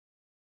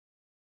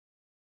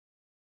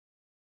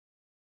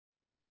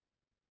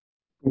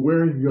For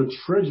where your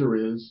treasure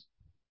is,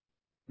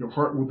 your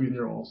heart will be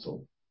there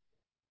also.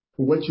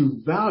 For what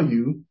you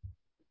value,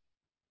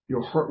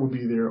 your heart will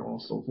be there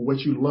also. For what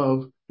you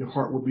love, your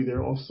heart will be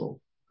there also.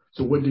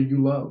 So what do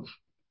you love?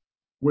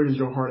 Where is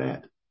your heart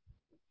at?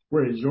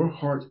 Where is your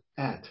heart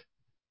at?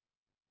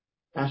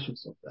 Ask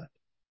yourself that.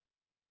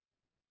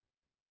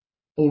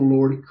 Oh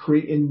Lord,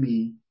 create in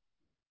me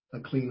a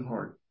clean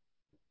heart.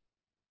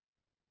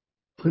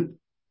 Put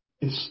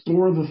and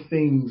store the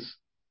things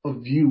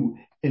of you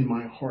in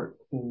my heart,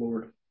 oh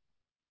Lord.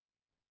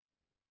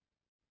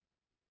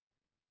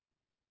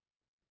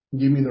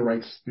 Give me the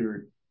right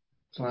spirit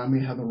so I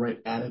may have the right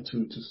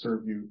attitude to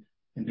serve you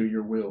and do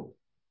your will.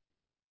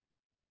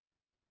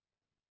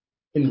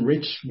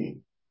 Enrich me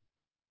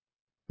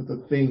with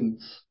the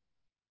things.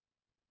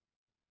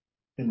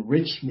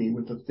 Enrich me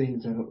with the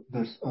things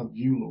that's of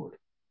you, Lord.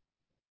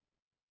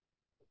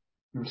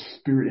 Your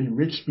spirit,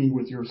 enrich me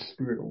with your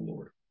spirit, O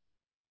Lord.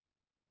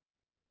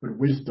 With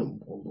wisdom,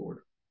 O Lord.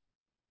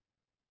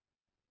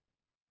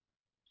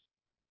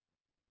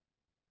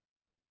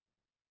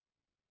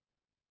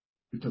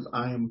 Because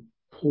I am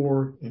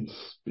poor in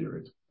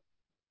spirit.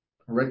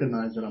 I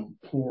recognize that I'm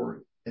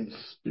poor in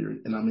spirit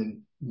and I'm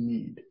in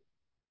need.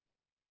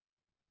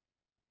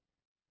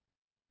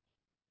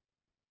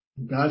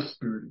 God's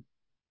spirit,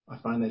 I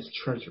find that's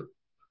treasure.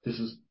 This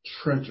is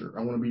treasure.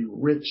 I want to be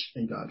rich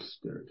in God's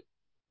spirit.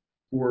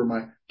 Where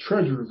my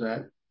treasure is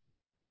at,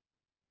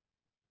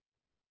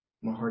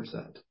 my heart's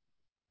at.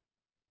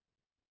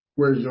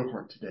 Where is your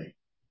heart today?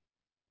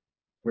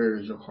 Where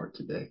is your heart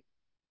today?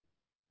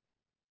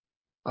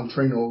 I'm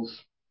Trey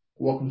Knowles.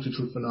 Welcome to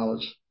Truth and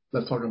Knowledge.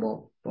 Let's talk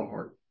about the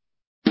heart.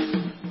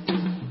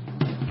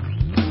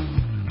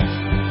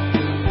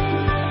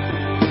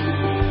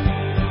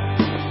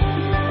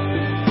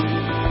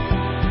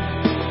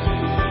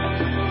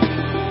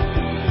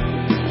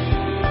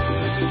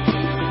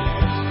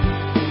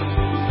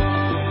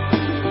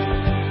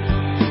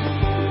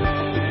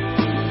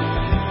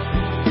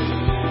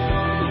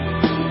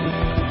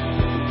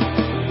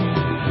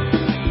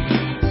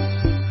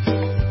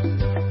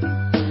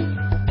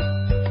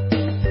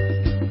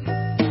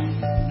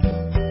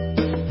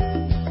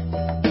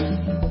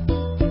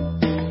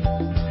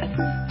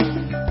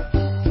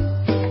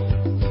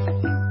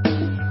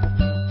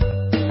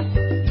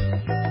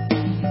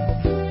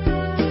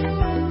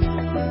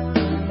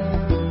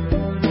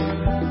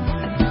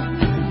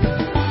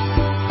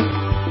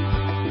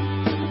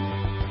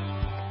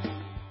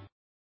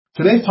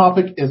 Today's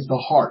topic is the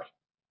heart.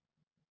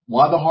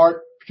 Why the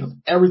heart? Because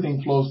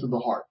everything flows through the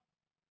heart.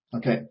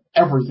 Okay,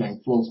 everything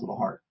flows through the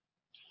heart.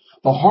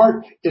 The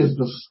heart is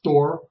the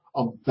store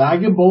of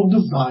valuable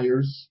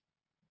desires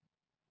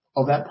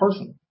of that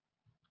person.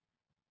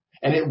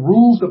 And it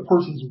rules the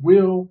person's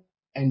will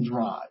and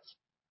drive.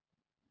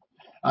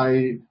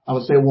 I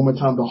would say it one more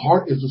time, the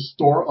heart is the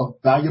store of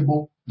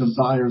valuable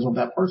desires of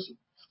that person.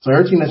 So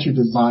everything that you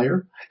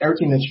desire,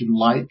 everything that you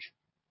like,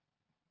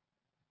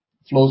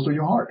 flows through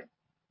your heart.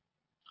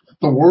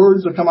 The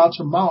words that come out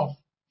your mouth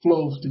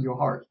flows to your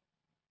heart,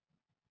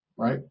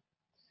 right?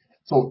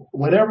 So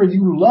whatever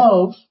you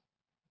love,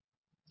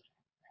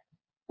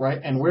 right,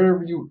 and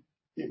wherever you're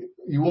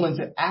willing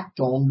to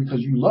act on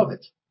because you love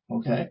it,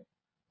 okay?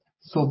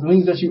 So the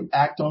things that you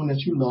act on that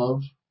you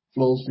love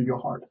flows through your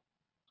heart.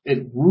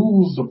 It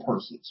rules the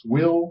person's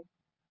will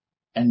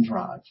and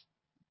drive,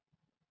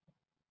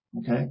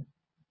 okay?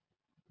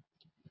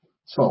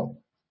 So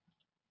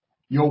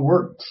your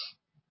works.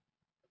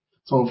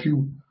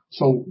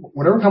 So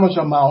whatever comes out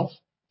your mouth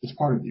is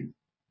part of you.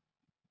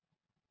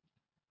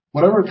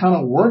 Whatever kind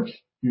of work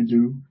you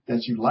do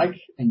that you like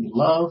and you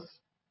love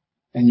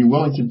and you're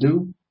willing to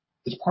do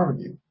is part of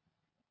you.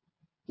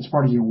 It's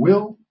part of your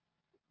will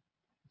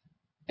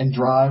and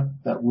drive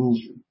that rules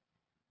you.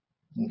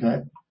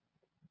 Okay?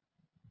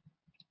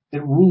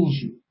 It rules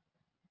you.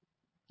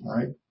 All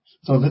right?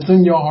 So if it's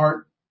in your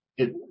heart,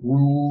 it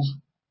rules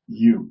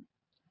you.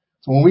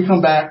 So when we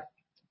come back,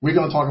 we're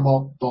going to talk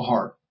about the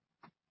heart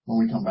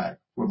when we come back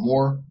with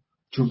more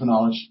Truth and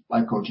Knowledge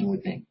Life Coaching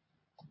with me,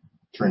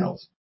 Trey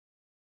Knowles.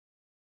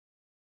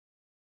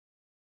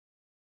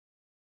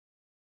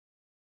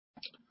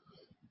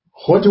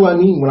 What do I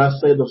mean when I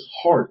say the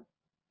heart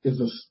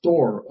is a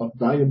store of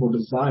valuable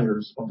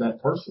desires of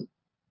that person?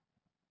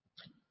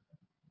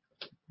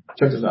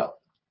 Check this out.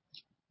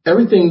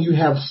 Everything you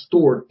have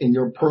stored in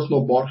your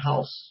personal bought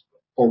house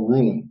or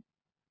room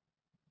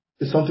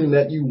is something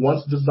that you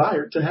once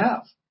desired to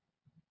have,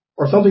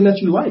 or something that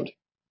you like,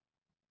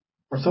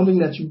 or something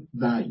that you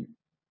value.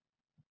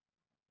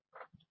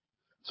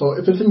 So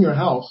if it's in your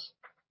house,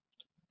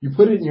 you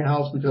put it in your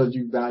house because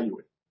you value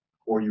it,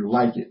 or you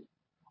like it,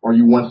 or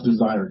you once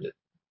desired it.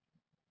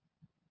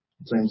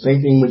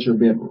 Same thing with your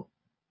bedroom,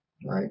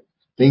 right?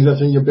 Things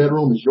that's in your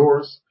bedroom is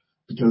yours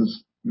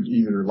because you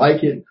either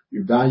like it,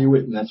 you value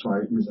it, and that's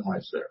the reason why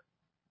it's there.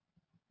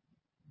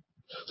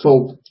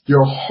 So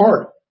your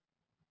heart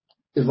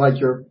is like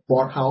your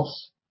bought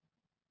house.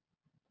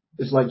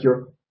 It's like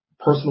your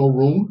personal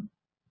room.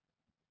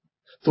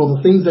 So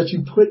the things that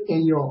you put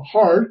in your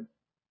heart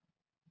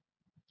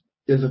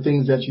is the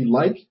things that you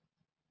like,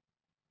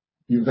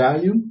 you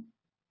value.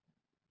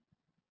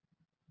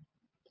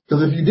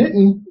 Because if you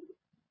didn't,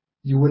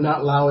 you would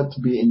not allow it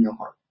to be in your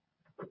heart.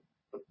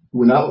 You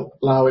would not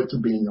allow it to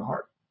be in your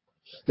heart.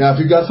 Now, if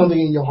you got something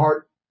in your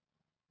heart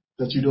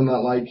that you do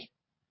not like,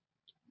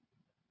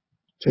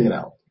 take it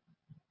out.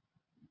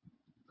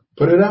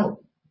 Put it out.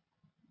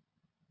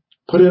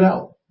 Put it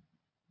out.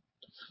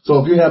 So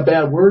if you have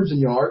bad words in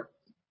your heart,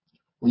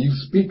 when you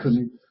speak, because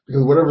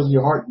whatever's in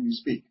your heart, you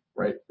speak,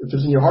 right? If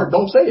it's in your heart,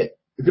 don't say it.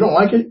 If you don't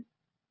like it,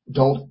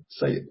 don't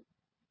say it.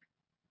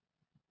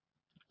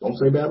 Don't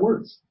say bad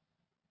words,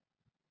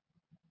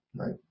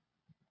 right?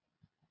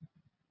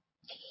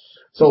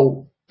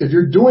 So if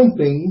you're doing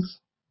things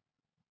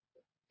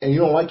and you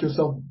don't like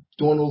yourself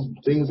doing those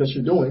things that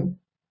you're doing,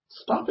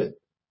 stop it.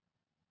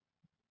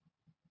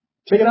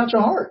 Take it out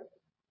your heart,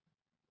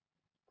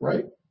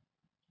 right?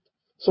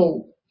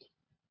 So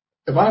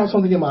if I have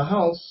something in my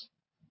house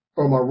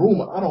or my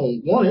room, I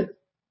don't want it,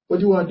 what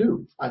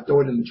do? I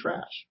throw it in the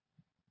trash.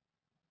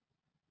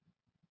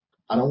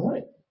 I don't want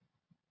it.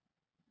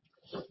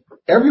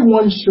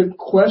 Everyone should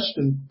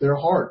question their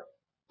heart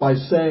by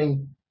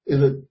saying,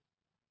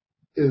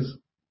 is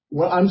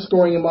what I'm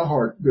storing in my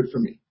heart good for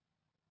me?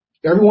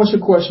 Everyone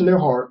should question their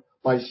heart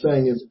by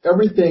saying, is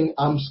everything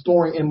I'm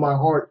storing in my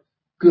heart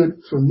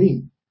good for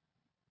me?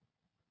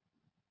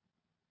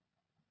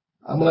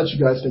 I'm going to let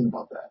you guys think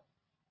about that.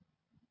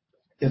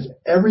 Is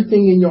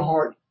everything in your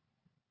heart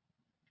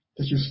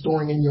that you're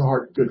storing in your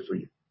heart good for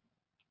you?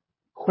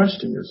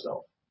 Question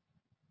yourself.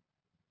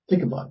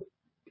 Think about it.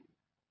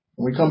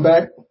 When we come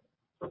back,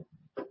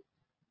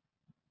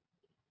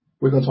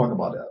 we're going to talk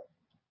about that.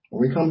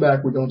 When we come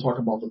back, we're going to talk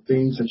about the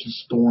things that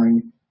you're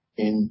storing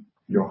in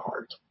your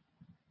heart.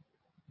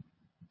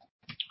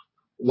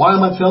 Why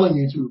am I telling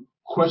you to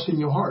question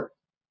your heart?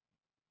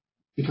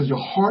 Because your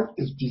heart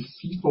is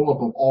deceitful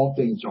above all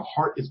things. Your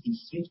heart is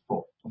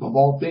deceitful above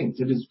all things.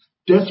 It is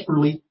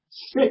desperately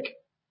sick.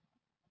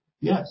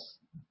 Yes.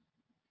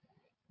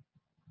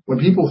 When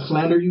people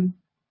slander you,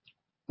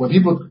 when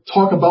people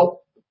talk about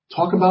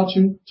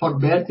you,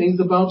 talk bad things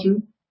about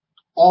you,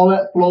 all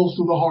that flows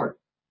through the heart.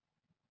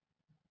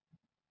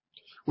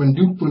 When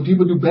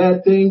people do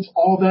bad things,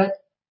 all that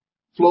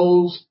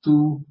flows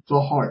through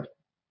the heart.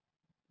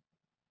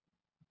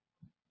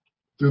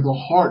 Through the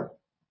heart.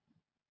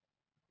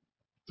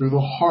 Through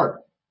the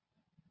heart.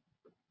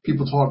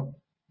 People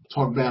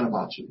talk bad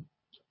about you.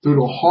 Through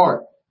the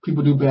heart,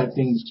 people do bad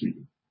things to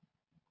you.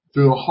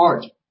 Through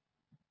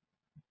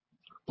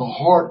the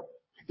heart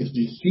is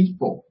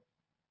deceitful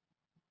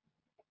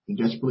and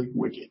desperately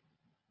wicked.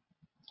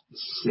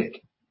 It's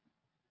sick.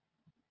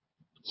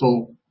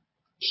 So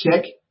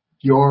check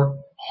your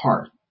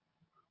heart.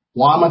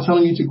 Why am I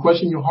telling you to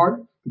question your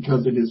heart?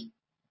 Because it is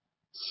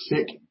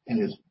sick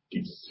and is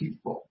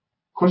deceitful.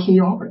 Question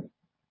your heart.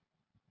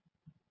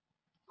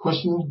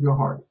 Question your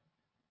heart.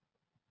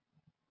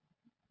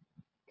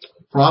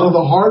 For out of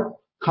the heart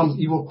comes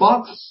evil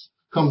thoughts,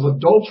 comes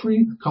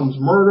adultery, comes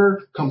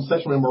murder, comes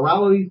sexual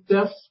immorality,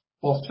 theft,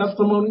 false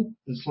testimony,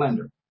 and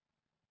slander.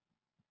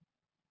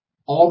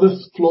 All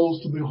this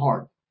flows to the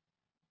heart.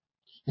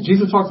 And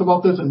Jesus talks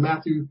about this in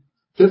Matthew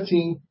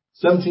 15,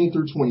 17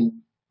 through 20.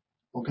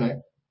 Okay?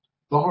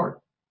 The heart.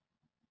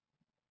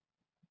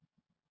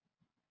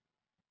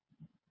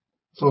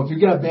 So if you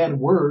got bad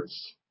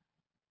words,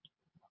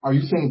 are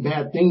you saying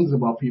bad things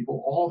about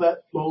people? All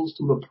that flows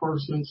to the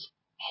person's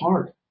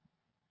heart.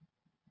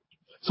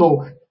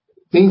 So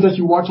things that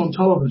you watch on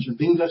television,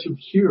 things that you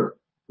hear,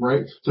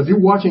 right? So if you're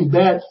watching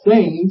bad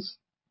things,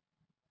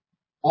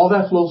 all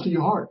that flows to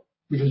your heart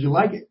because you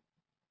like it.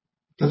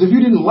 Because if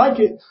you didn't like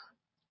it,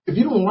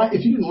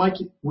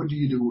 what do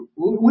you do?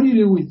 What do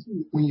you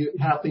do when you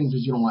have things that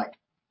you don't like?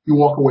 You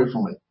walk away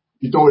from it.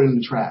 You throw it in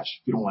the trash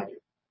if you don't like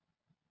it.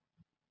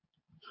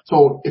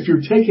 So if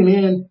you're taking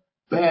in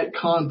bad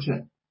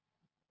content,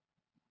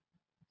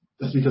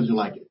 that's because you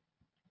like it.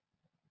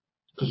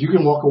 Because you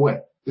can walk away.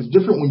 It's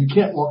different when you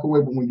can't walk away,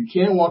 but when you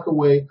can walk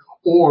away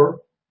or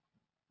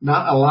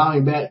not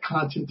allowing bad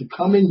content to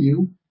come in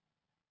you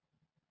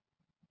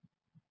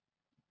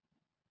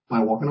by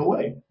walking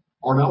away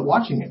or not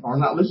watching it or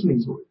not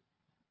listening to it.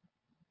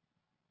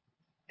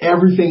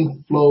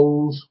 Everything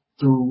flows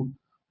through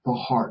the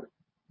heart.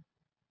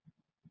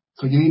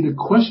 So you need to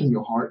question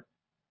your heart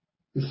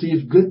to see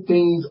if good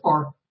things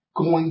are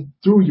going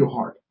through your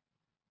heart.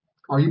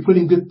 Are you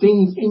putting good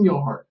things in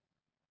your heart?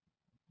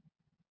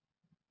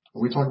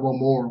 And we talk about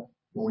more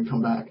when we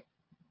come back.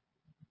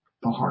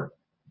 The heart.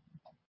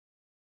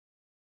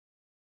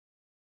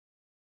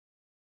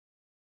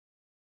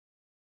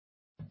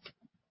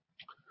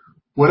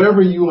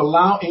 Whatever you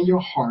allow in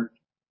your heart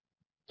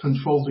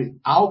controls the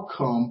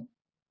outcome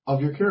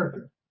of your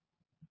character.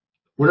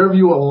 Whatever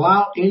you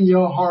allow in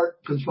your heart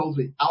controls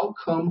the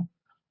outcome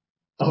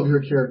of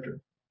your character.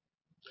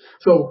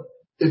 So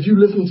if you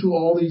listen to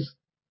all these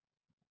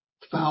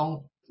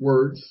foul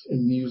words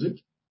and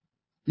music,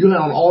 you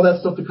allow all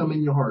that stuff to come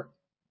in your heart.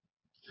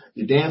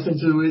 You're dancing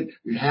to it.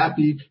 You're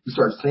happy. You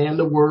start saying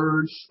the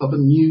words of the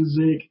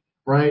music,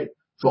 right?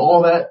 So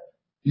all that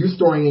You're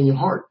storing in your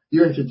heart.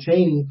 You're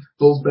entertaining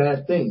those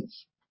bad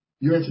things.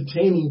 You're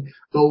entertaining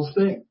those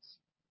things,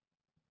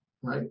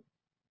 right?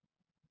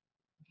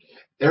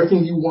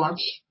 Everything you watch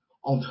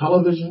on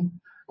television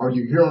or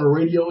you hear on the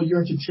radio,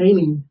 you're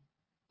entertaining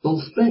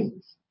those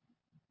things.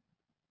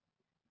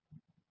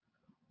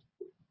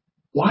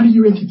 Why do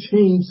you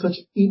entertain such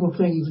evil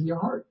things in your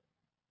heart?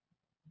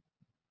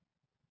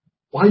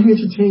 Why do you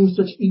entertain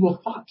such evil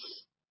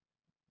thoughts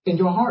in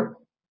your heart?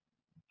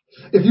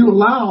 If you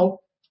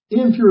allow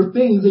impure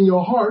things in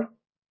your heart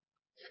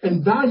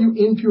and value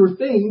impure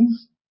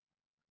things,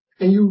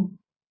 and your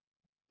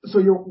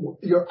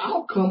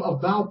outcome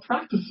of vile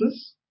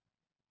practices,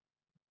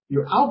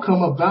 you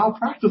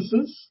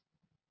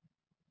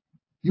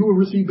will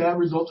receive bad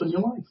results in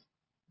your life.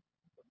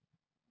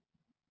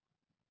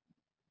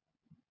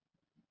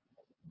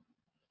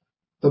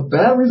 The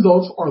bad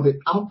results are the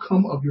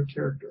outcome of your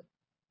character.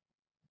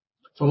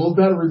 So those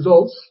bad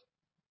results,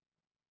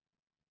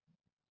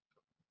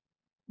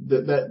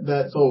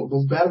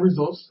 those bad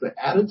results, the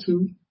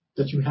attitude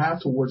that you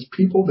have towards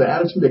people, the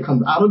attitude that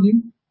comes out of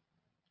you,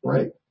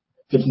 right?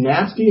 If it's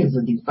nasty, if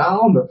it's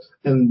defiled,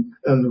 and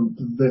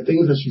the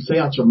things that you say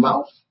out your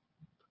mouth,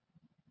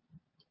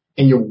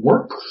 and your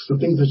works, the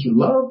things that you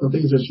love, the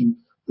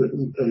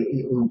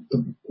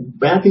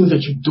bad things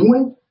that you're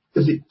doing,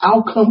 is the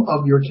outcome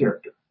of your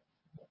character.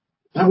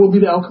 That will be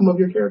the outcome of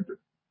your character.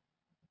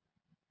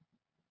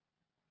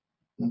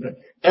 Okay.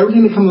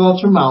 Everything that comes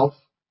out your mouth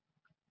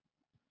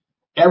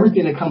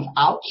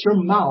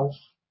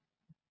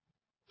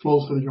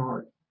flows from your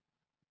heart.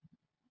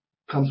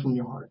 Comes from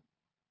your heart.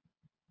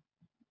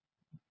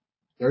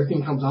 Everything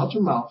that comes out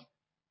your mouth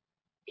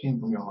came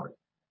from your heart.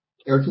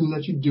 Everything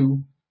that you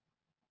do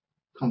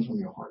comes from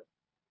your heart.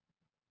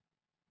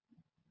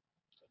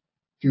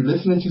 If you're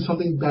listening to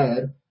something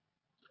bad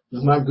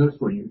that's not good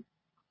for you,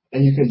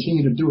 and you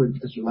continue to do it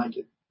because you like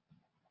it,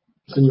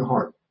 it's in your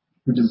heart.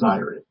 You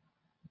desire it.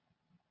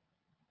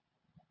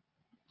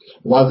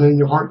 Why is it in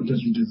your heart?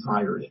 Because you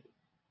desire it.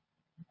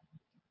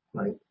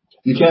 Right?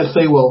 You can't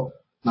say, well,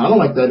 no, I don't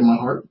like that in my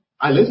heart.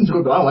 I listen to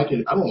it, but I don't like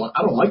it. I don't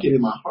like it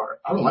in my heart.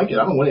 I don't like it.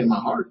 I don't want it in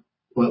my heart.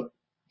 Well,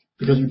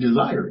 because you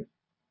desire it,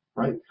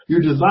 right?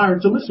 You desire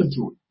to listen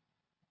to it.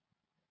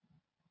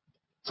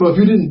 So if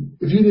you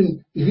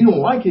don't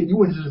like it, you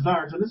wouldn't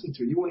desire to listen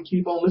to it. You wouldn't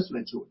keep on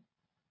listening to it.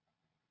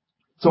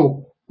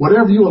 So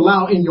whatever you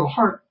allow in your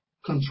heart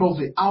controls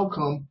the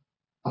outcome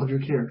of your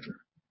character.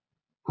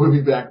 We'll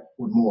be back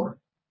with more.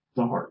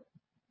 The heart.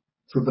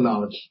 Truth and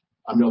knowledge.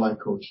 I'm your life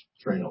coach,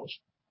 Trey Knowles.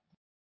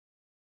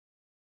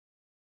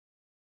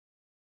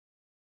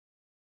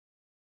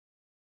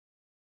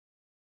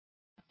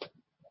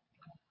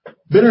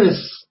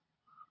 Bitterness,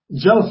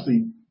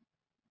 jealousy,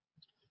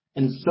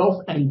 and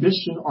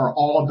self-ambition are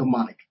all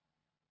demonic.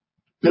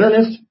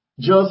 Bitterness,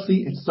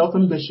 jealousy, and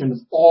self-ambition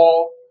is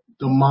all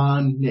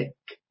demonic.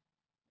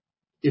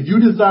 If you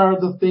desire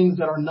the things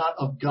that are not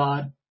of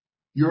God,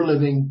 you're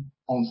living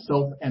on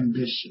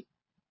self-ambition.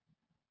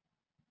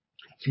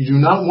 If you do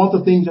not want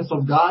the things that's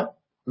of God,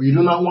 or you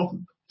do not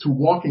want to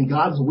walk in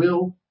God's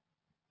will,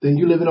 then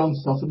you're living on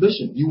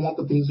self-ambition. You want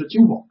the things that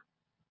you want.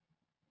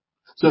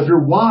 So if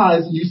you're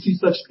wise and you see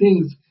such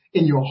things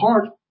in your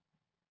heart,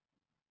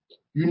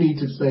 you need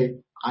to say,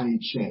 I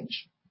need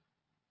change.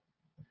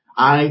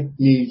 I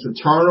need to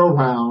turn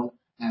around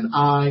and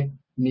I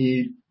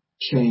need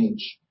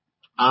change.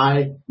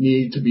 I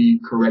need to be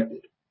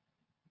corrected.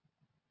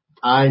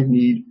 I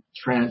need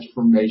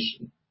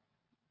transformation.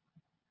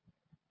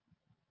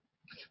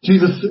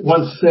 Jesus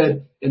once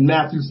said in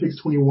Matthew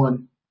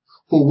 6:21,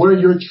 for where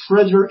your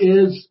treasure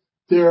is,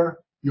 there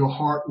your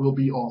heart will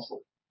be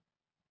also.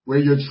 Where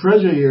your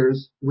treasure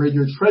is,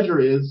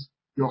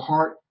 your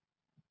heart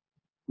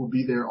will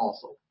be there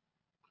also.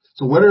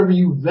 So whatever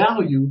you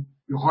value,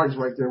 your heart is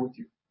right there with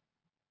you.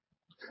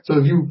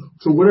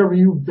 So whatever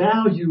you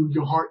value,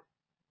 your heart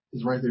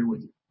is right there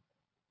with you.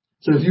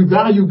 So if you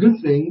value good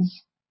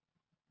things,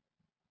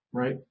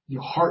 right,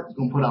 your heart is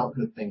going to put out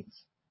good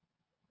things.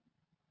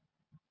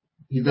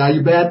 If you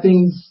value bad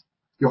things,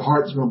 your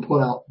heart is going to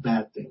put out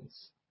bad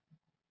things.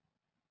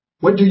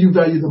 What do you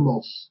value the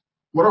most?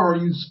 What are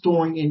you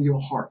storing in your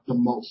heart the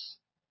most?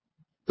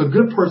 The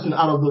good person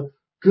out of the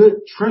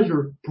good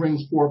treasure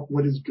brings forth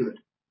what is good.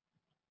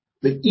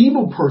 The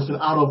evil person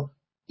out of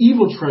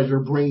evil treasure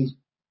brings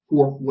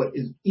forth what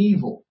is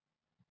evil.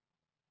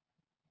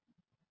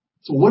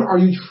 So what are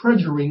you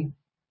treasuring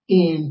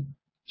in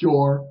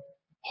your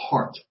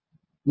heart?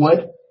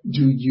 What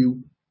do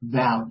you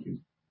value?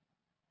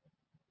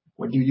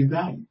 What do you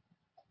value?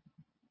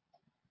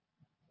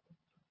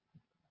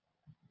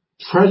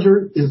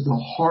 Treasure is the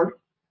heart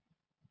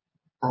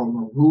or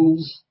the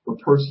rules the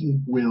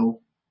person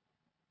will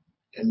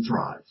and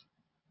drive.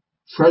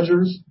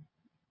 Treasures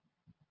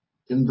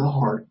in the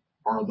heart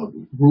are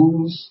the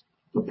rules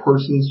the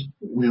person's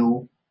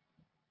will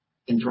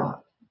and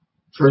drive.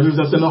 Treasures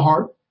that's in the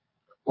heart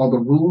are the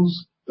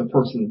rules the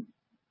person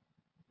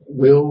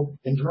will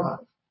and drive.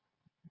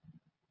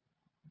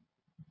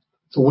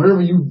 So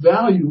whatever you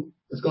value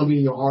is going to be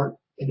in your heart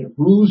and it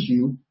rules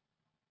you,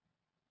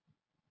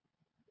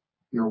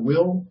 your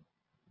will,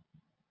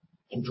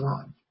 and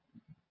drive.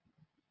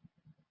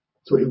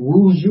 So it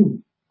rules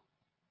you,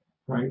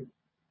 right?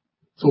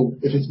 So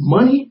if it's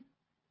money,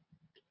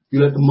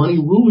 you let the money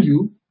rule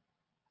you,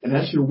 and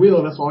that's your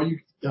will.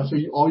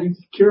 All you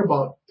care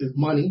about is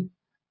money,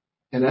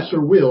 and that's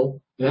your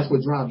will, and that's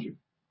what drives you.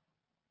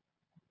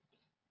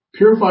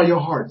 Purify your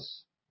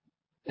hearts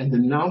and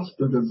denounce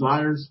the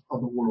desires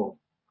of the world.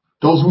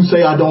 Those who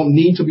say I don't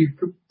need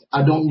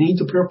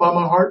to purify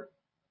my heart.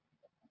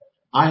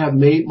 I have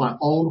made my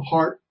own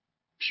heart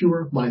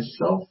pure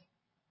myself.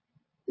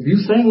 If you're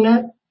saying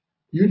that,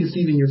 you're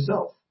deceiving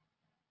yourself.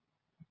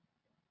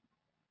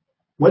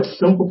 What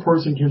simple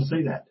person can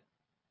say that?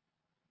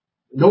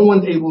 No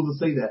one's able to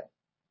say that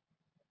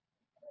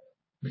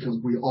because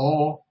we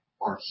all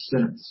are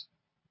sinners.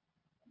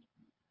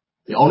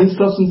 The only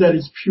substance that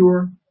is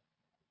pure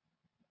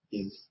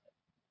is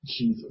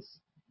Jesus.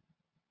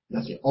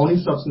 That's the only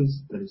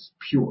substance that is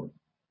pure.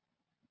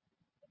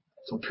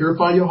 So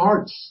purify your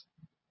hearts.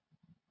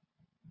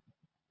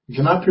 You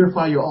cannot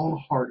purify your own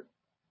heart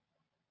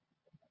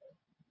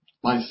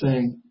by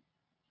saying,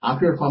 I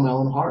purify my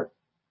own heart.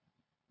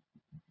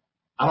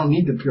 I don't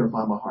need to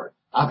purify my heart.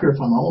 I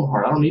purify my own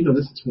heart. I don't need to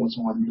listen to what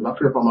someone because I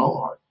purify my own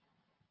heart.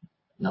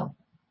 No.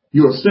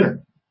 You're a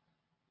sinner.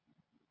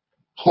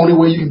 The only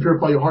way you can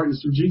purify your heart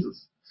is through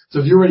Jesus. So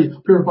if you already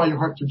purify your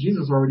heart through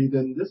Jesus already,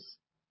 then this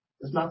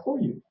is not for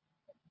you.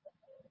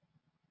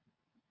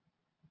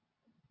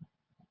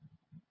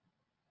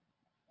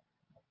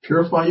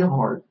 Purify your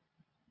heart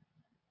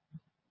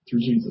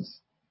through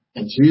Jesus.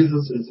 And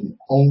Jesus is the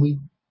only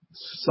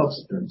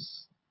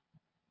substance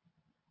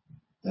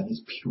that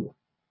is pure.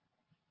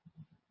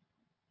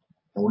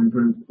 And we'll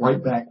be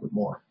right back with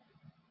more.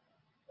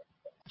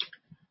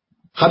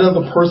 How does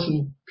a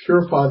person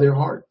purify their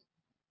heart?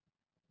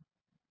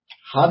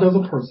 How does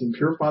a person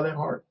purify their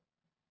heart?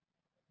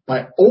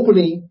 By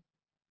opening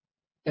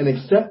and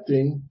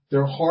accepting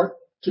their heart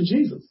to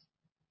Jesus.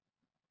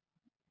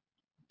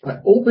 By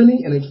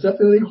opening and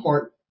accepting their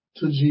heart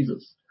to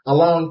Jesus.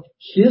 Allowing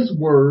His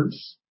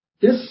words,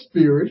 His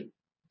Spirit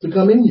to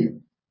come in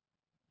you.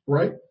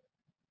 Right?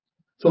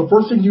 So the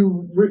first thing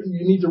you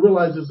need to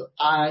realize is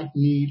I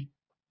need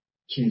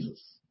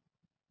Jesus.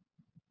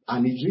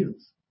 I need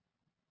Jesus.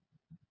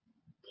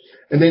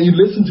 And then you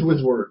listen to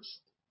His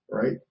words.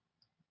 Right?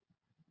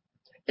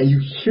 And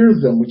you hear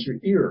them with your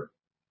ear.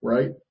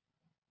 Right?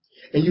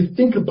 And you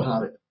think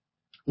about it.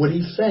 What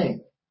He's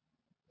saying.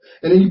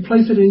 And then you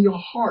place it in your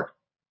heart.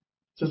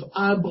 It says,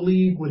 I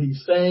believe what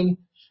He's saying,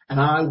 and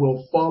I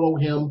will follow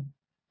Him,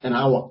 and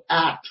I will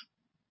act.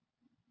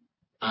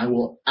 I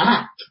will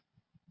act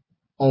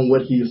on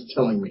what He is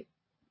telling me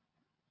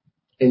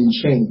and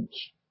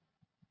change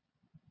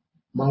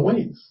my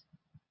ways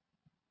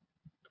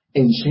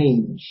and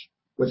change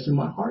what's in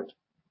my heart.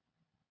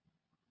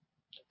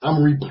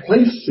 I'm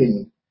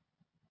replacing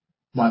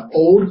my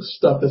old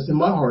stuff that's in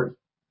my heart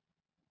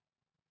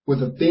with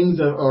the things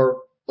that are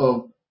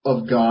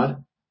of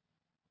God,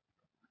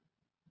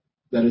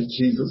 that is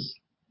Jesus.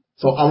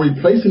 So I'm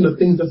replacing the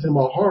things that's in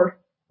my heart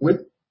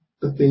with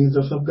the things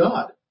that's of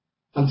God.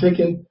 I'm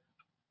taking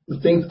the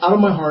things out of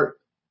my heart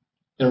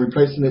and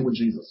replacing it with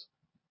Jesus.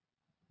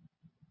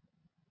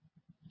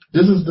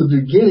 This is the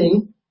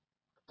beginning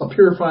of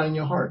purifying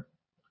your heart.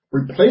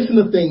 Replacing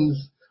the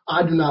things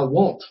I do not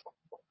want,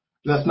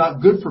 that's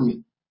not good for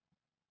me,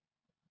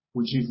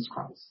 with Jesus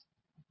Christ.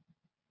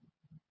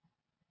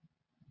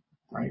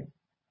 Right?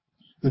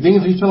 The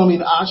things He's telling me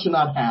that I should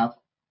not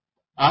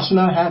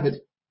have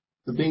it.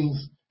 The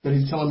things that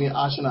He's telling me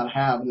I should not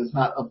have, and it's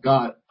not of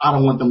God, I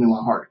don't want them in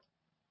my heart.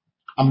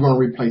 I'm going to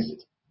replace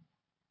it.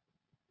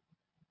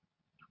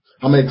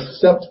 I'm going to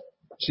accept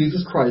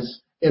Jesus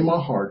Christ in my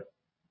heart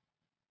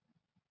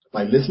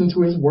by listening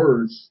to His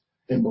words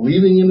and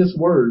believing in His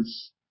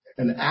words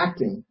and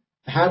acting,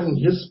 having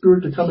His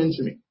Spirit to come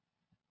into me.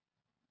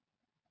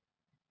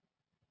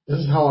 This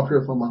is how I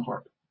purify my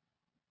heart.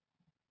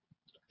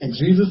 And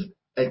Jesus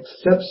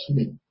accepts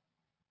me.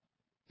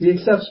 He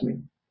accepts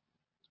me.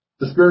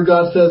 The Spirit of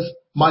God says,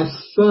 my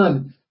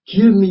son,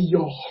 give me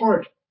your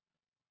heart.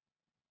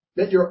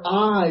 Let your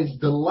eyes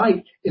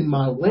delight in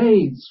my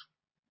ways.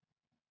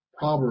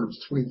 Proverbs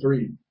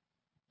 23:26.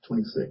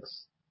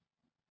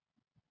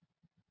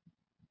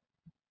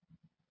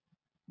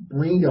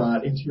 Bring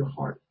God into your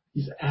heart.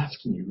 He's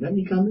asking you, let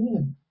me come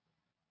in.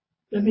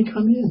 Let me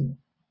come in.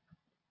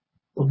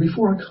 But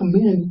before I come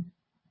in,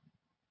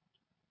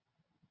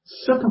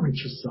 separate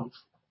yourself.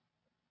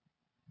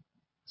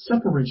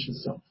 Separate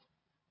yourself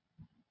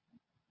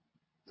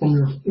from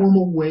your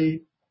former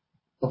way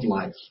of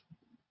life.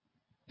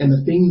 And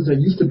the things that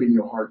used to be in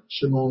your heart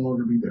should no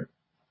longer be there.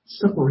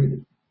 Separate it.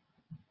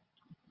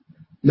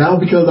 Now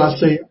because I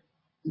say,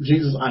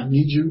 Jesus, I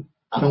need you.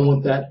 I don't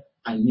want that.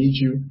 I need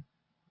you.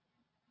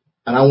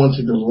 And I want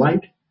to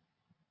delight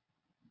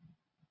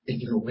in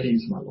your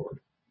ways, my Lord.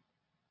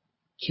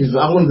 Jesus,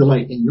 I want to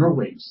delight in your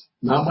ways,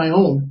 not my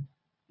own,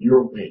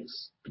 your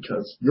ways,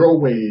 because your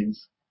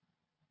ways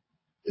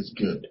is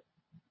good.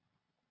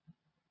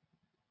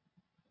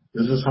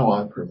 This is how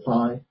I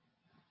purify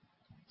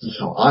This is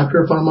how I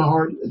purify my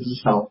heart. This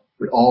is how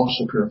we all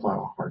should purify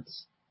our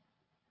hearts.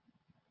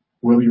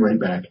 We'll be right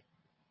back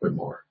with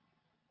more.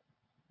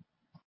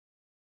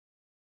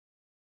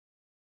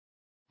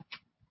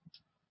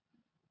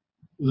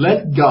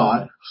 Let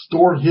God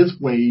store his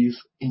ways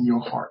in your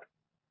heart.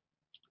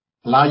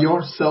 Allow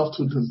yourself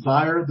to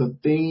desire the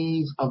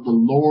things of the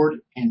Lord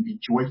and be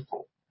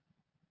joyful.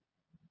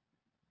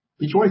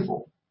 Be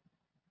joyful.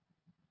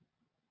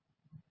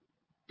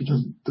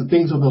 Because the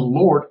things of the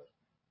Lord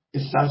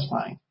is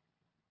satisfying.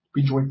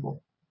 Be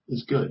joyful.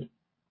 It's good.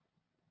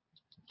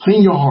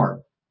 Clean your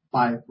heart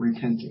by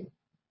repenting.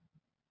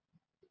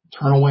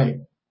 Turn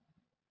away.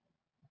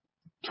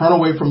 Turn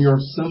away from your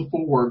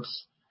sinful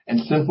works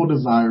and sinful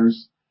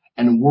desires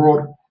and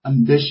world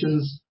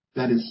ambitions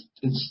that is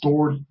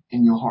stored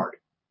in your heart.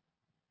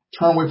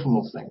 Turn away from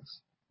those things.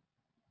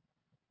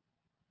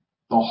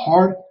 The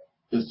heart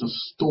is the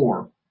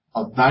store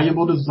of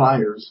valuable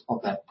desires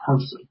of that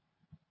person,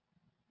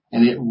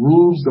 and it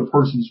rules the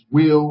person's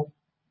will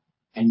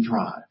and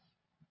drive.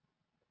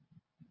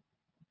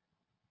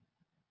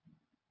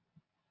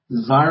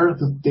 Desire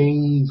the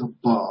things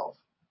above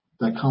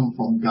that come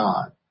from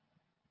God,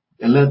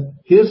 and let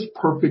his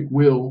perfect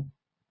will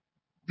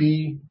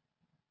be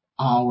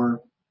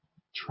our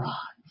drive.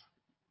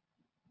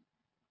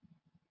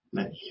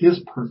 Let his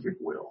perfect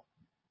will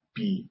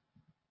be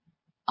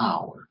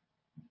our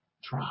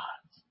drive.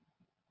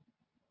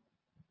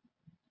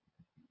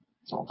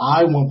 So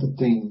I want the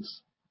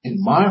things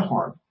in my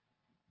heart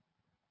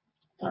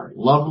that are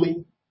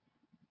lovely,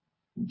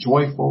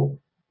 joyful,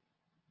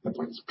 that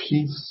brings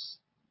peace,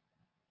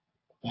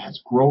 that has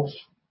growth.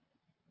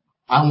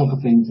 I want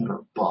the things that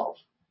are above,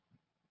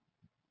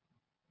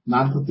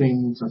 not the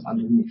things that's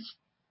underneath,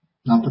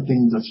 not the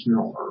things that's here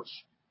on earth.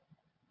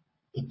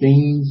 The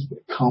things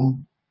that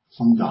come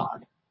from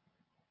God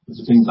is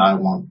the things I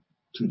want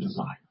to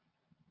desire.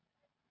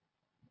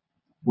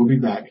 We'll be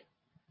back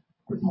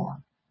with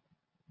more.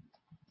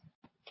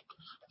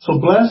 So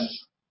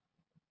blessed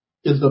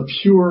is the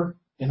pure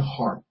in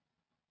heart,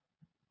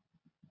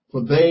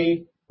 for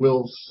they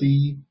will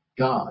see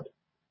God.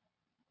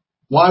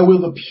 Why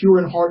will the pure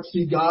in heart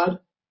see God?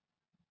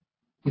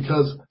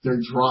 Because their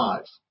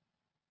drive,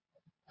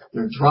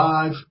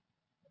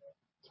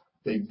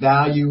 they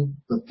value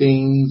the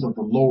things of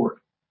the Lord.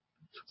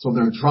 So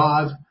their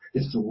drive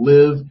is to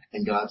live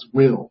in God's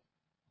will.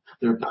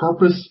 Their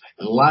purpose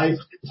in life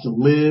is to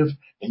live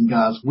in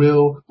God's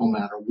will no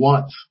matter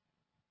what.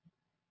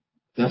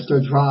 That's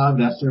their drive.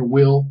 That's their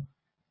will,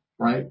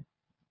 right?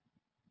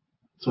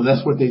 So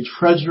that's what they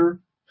treasure.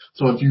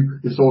 So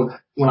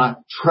when I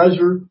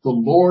treasure the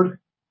Lord,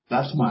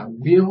 that's my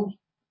will.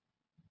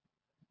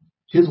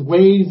 His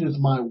ways is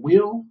my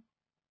will,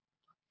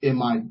 is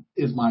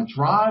my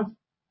drive,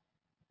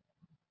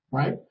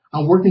 right?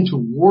 I'm working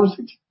towards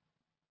it.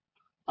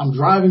 I'm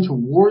driving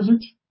towards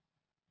it.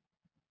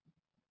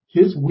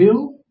 His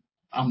will,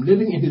 I'm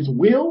living in his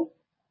will.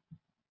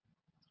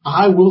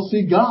 I will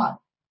see God.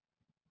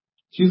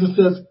 Jesus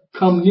says,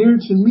 come near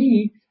to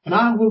me and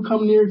I will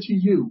come near to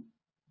you.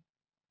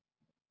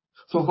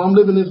 So if I'm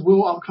living his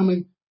will, I'm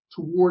coming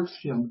towards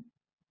him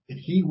and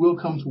he will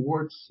come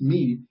towards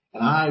me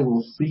and I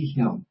will see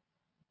him.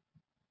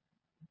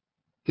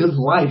 His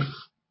life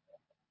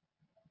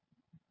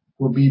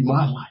will be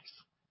my life.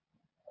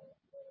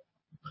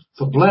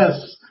 So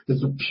blessed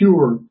is the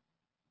pure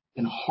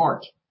in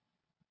heart,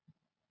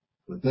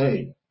 for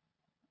they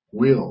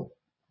will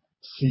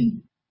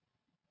see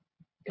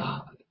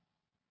God.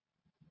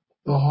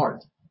 The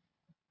heart.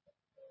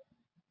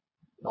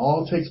 It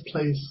all takes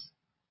place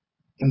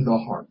in the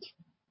heart.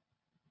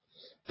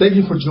 Thank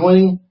you for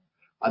joining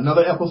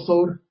another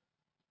episode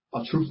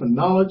of Truth and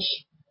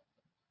Knowledge.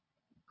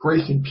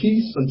 Grace and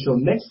peace. Until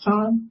next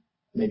time,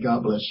 may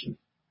God bless you.